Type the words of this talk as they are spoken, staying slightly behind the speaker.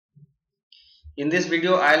In this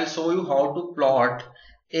video, I'll show you how to plot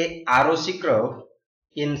a ROC curve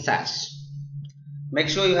in SAS. Make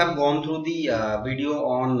sure you have gone through the video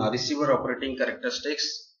on receiver operating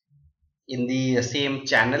characteristics in the same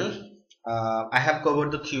channel. I have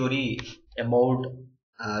covered the theory about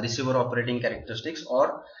receiver operating characteristics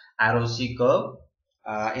or ROC curve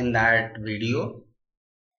in that video.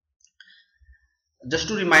 Just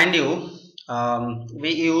to remind you, we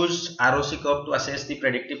use ROC curve to assess the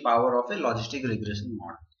predictive power of a logistic regression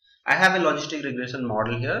model. I have a logistic regression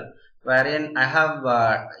model here wherein I have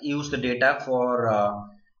used the data for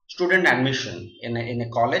student admission in a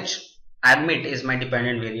college. Admit is my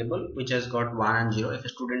dependent variable, which has got 1 and 0. If a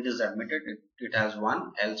student is admitted, it has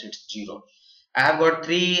 1, else it's 0. I have got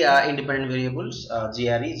 3 independent variables,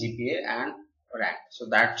 GRE, GPA and rank. So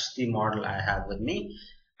that's the model I have with me,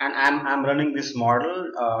 and I'm running this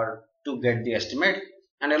model to get the estimate,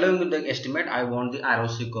 and along with the estimate I want the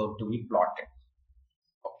ROC curve to be plotted.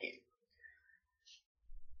 Okay.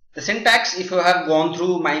 The syntax, if you have gone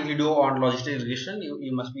through my video on logistic regression,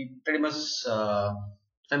 you must be pretty much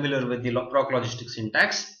familiar with the proc logistic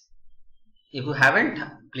syntax. If you haven't,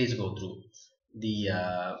 please go through the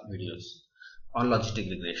videos on logistic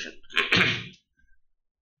regression.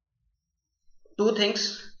 Two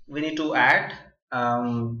things we need to add.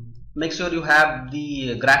 Make sure you have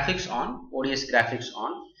the graphics on, ODS graphics on,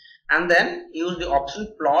 and then use the option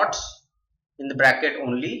plots in the bracket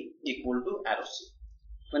only equal to ROC.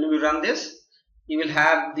 When we run this, you will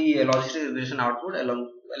have the logistic regression output.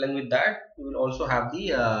 Along with that, you will also have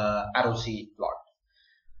the ROC plot.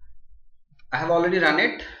 I have already run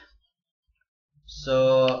it,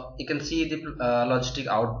 so you can see the logistic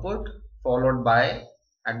output, followed by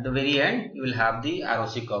at the very end you will have the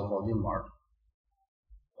ROC curve of the model.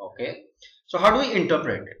 Okay, so how do we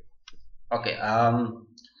interpret it? Okay,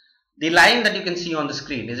 the line that you can see on the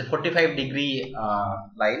screen is a 45-degree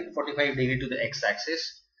line, 45 degree to the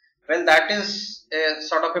x-axis. Well, that is a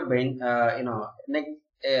sort of a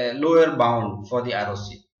lower bound for the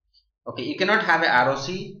ROC. Okay, you cannot have a ROC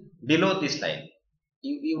below this line.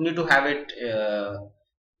 You need to have it to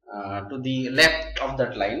the left of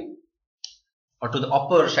that line, or to the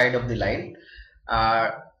upper side of the line.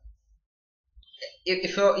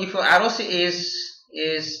 If your ROC is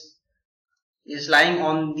lying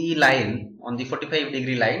on the line, on the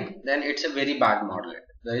 45-degree line, then it's a very bad model.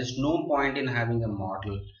 There is no point in having a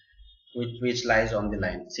model which lies on the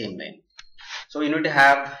line, same line. So you need to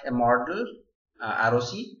have a model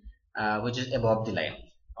ROC which is above the line.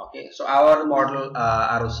 Okay, so our model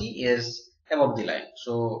ROC is above the line,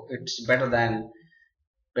 so it's better than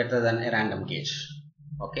a random gauge.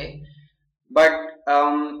 Okay, but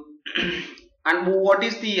and what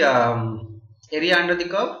is the area under the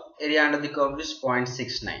curve? Area under the curve is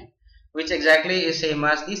 0.69, which exactly is same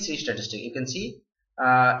as the C statistic. You can see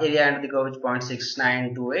area under the curve is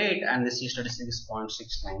 0.6928 and the C statistic is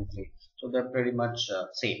 0.693. So they're pretty much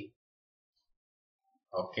same.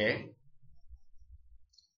 Okay.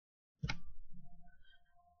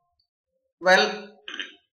 Well,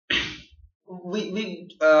 we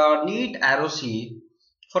need ROC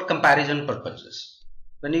for comparison purposes.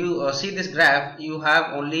 When you see this graph, you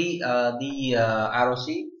have only the ROC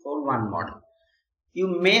for one model. You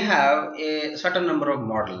may have a certain number of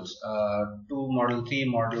models, 2 model, 3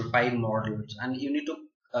 model, 5 models, and you need to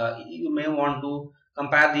you may want to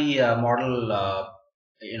compare the model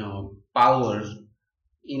powers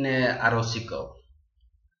in a ROC curve.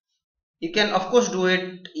 You can of course do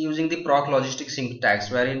it using the proc logistic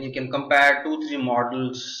syntax, wherein you can compare 2-3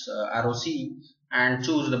 models ROC and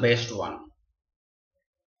choose the best one.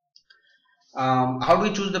 How do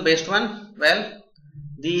we choose the best one? Well,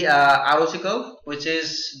 the ROC curve, which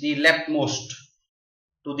is the leftmost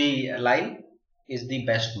to the line, is the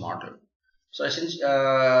best model. So essentially,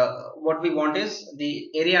 what we want is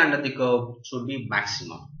the area under the curve should be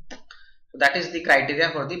maximum. So that is the criteria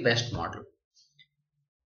for the best model.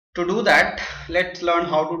 To do that, let's learn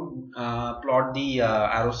how to plot the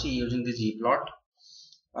ROC using the G-plot.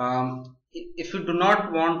 If you do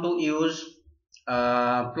not want to use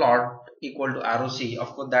plot equal to ROC,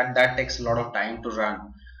 of course that takes a lot of time to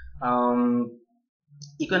run.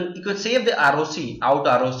 You can save the ROC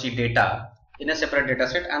ROC data in a separate data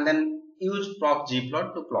set and then use proc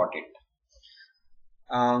Gplot to plot it.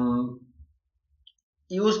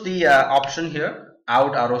 Use the option here,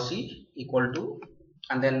 out ROC equal to,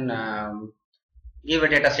 and then give a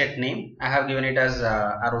data set name. I have given it as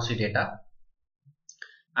ROC data,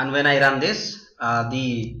 and when I run this,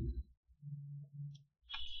 the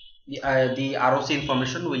ROC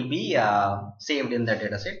information will be saved in that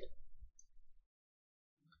data set.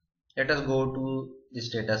 Let us go to this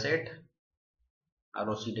data set.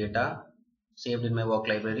 ROC data saved in my work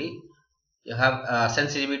library. You have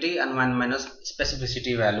sensitivity and 1 minus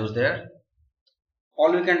specificity values there.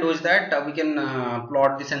 All we can do is that we can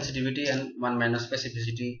plot the sensitivity and 1 minus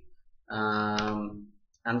specificity,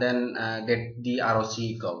 and then get the ROC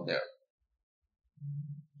curve there.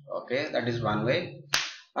 Okay, that is one way.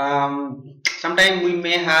 Sometime we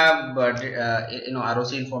may have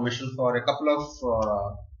ROC information for a couple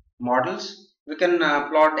of models. We can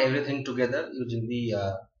plot everything together using the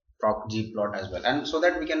ROC plot as well, and so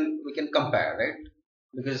that we can compare, right?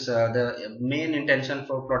 Because the main intention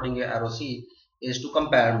for plotting a ROC is to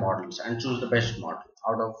compare models and choose the best model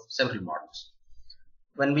out of several models.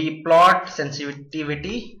 When we plot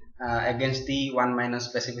sensitivity against the 1 minus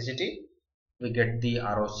specificity, we get the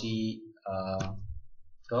ROC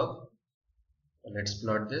curve. Let's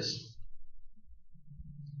plot this.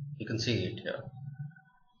 You can see it here.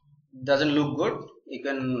 Doesn't look good. You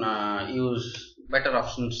can use better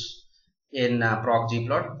options in proc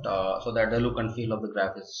gplot so that the look and feel of the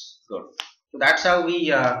graph is good. So that's how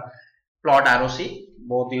we plot ROC,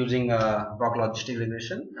 both using proc logistic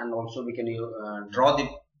regression, and also we can draw the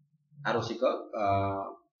ROC curve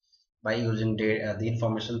by using the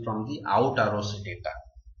information from the out ROC data.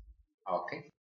 Okay.